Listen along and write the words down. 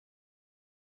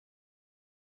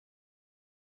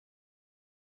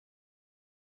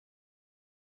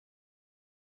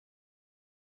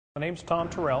My name's Tom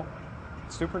Terrell,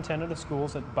 Superintendent of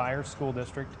Schools at Byers School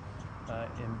District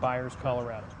in Byers,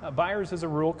 Colorado. Byers is a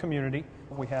rural community.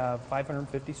 We have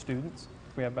 550 students.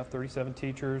 We have about 37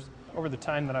 teachers. Over the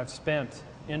time that I've spent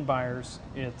in Byers,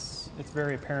 it's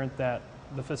very apparent that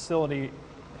the facility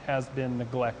has been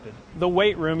neglected. The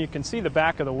weight room, you can see the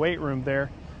back of the weight room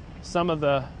there.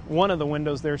 One of the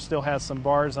windows there still has some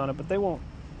bars on it, but they won't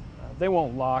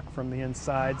lock from the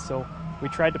inside. So we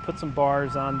tried to put some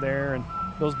bars on there, and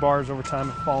those bars over time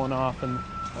have fallen off, and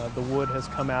the wood has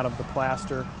come out of the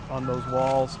plaster on those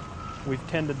walls. We've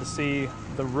tended to see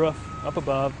the roof up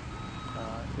above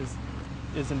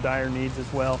is in dire needs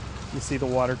as well. You see the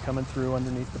water coming through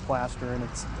underneath the plaster, and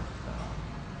it's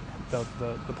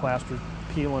the plaster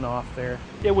peeling off there.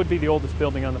 It would be the oldest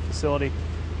building on the facility.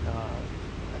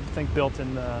 I think built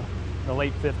in the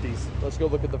late 50s. Let's go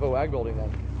look at the VOAG building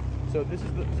then. So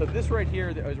this right here,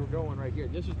 as we're going right here,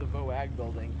 this is the VOAG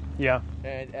building. Yeah.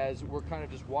 And as we're kind of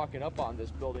just walking up on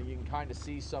this building, you can kind of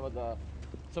see some of the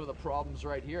problems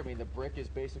right here. I mean, the brick is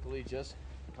basically just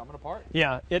coming apart.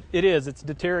 Yeah, it is. It's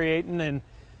deteriorating, and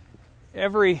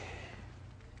every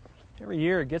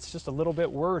year it gets just a little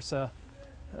bit worse.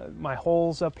 My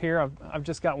holes up here, I've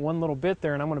just got one little bit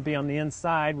there, and I'm going to be on the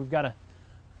inside. We've got to,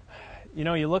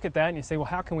 you look at that and you say, well,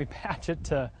 how can we patch it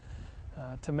to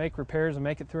make repairs and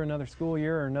make it through another school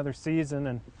year or another season?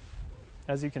 And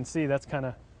as you can see, that's kind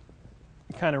of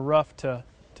rough to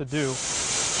do.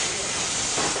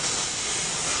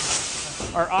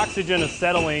 Our oxygen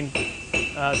acetylene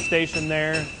station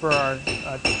there for our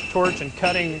torch and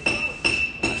cutting,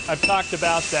 I've talked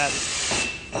about that.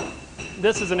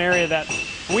 This is an area that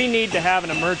we need to have an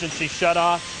emergency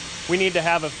shutoff. We need to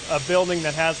have a building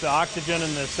that has the oxygen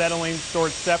and the acetylene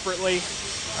stored separately.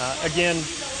 Again,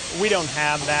 we don't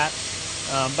have that,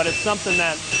 but it's something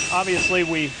that obviously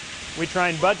we try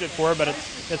and budget for, but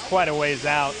it's quite a ways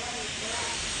out.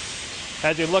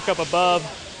 As you look up above,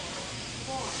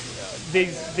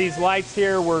 these lights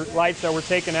here were lights that were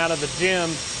taken out of the gym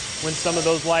when some of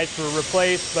those lights were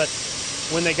replaced, but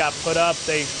when they got put up,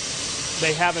 they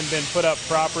haven't been put up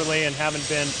properly and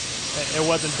it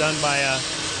wasn't done by a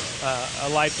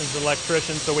licensed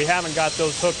electrician, so we haven't got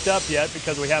those hooked up yet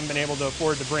because we haven't been able to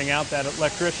afford to bring out that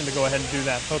electrician to go ahead and do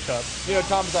that hookup.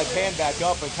 Tom, as I pan back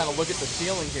up and kind of look at the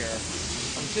ceiling here,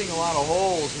 I'm seeing a lot of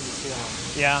holes in the ceiling.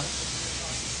 Yeah.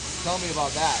 Tell me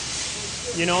about that.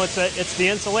 It's the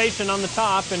insulation on the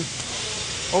top, and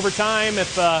over time,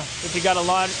 if you got a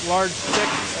large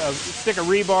stick of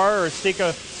rebar or stick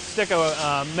of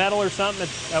metal or something,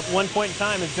 at one point in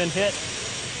time it's been hit.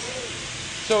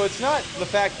 So it's not the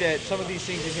fact that some of these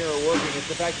things in here are working, it's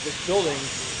the fact that this building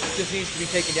just needs to be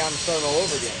taken down and started all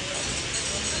over again.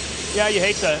 Yeah, you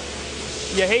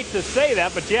hate to say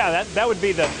that, but yeah, that would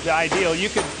be the ideal.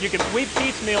 We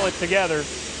piecemeal it together,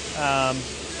 a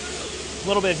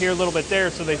little bit here, a little bit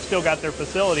there, so they've still got their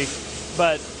facility.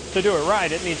 But to do it right,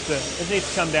 it needs to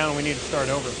come down, and we need to start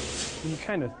over. You can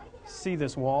kind of see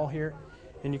this wall here,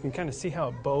 and you can kind of see how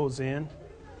it bows in.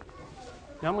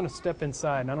 Now I'm going to step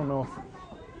inside, and I don't know if,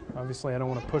 obviously I don't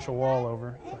want to push a wall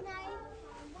over. But.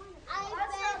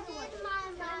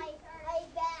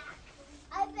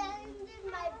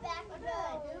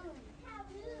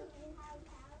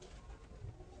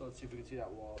 So let's see if we can see that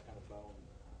wall kind of bow.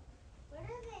 What are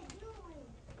they doing?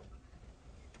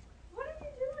 What are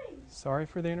you doing? Sorry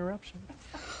for the interruption.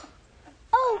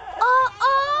 You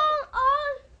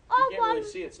can't really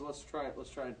see it, so let's try it.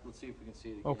 Let's see if we can see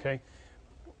it again. Okay.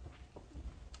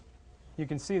 You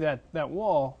can see that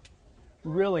wall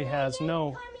really has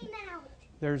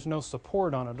there's no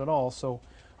support on it at all, so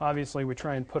obviously we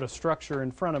try and put a structure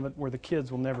in front of it where the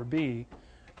kids will never be,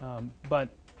 but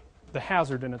the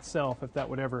hazard in itself, if that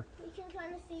would ever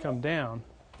come down,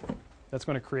 that's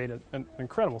going to create an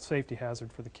incredible safety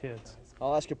hazard for the kids.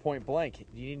 I'll ask you point blank,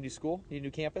 do you need a new school? Need a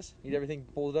new campus? Need everything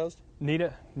bulldozed? Need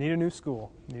a new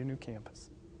school, need a new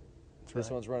campus. That's this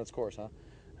right. one's run its course, huh?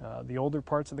 The older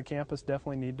parts of the campus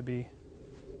definitely need to be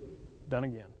done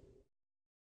again.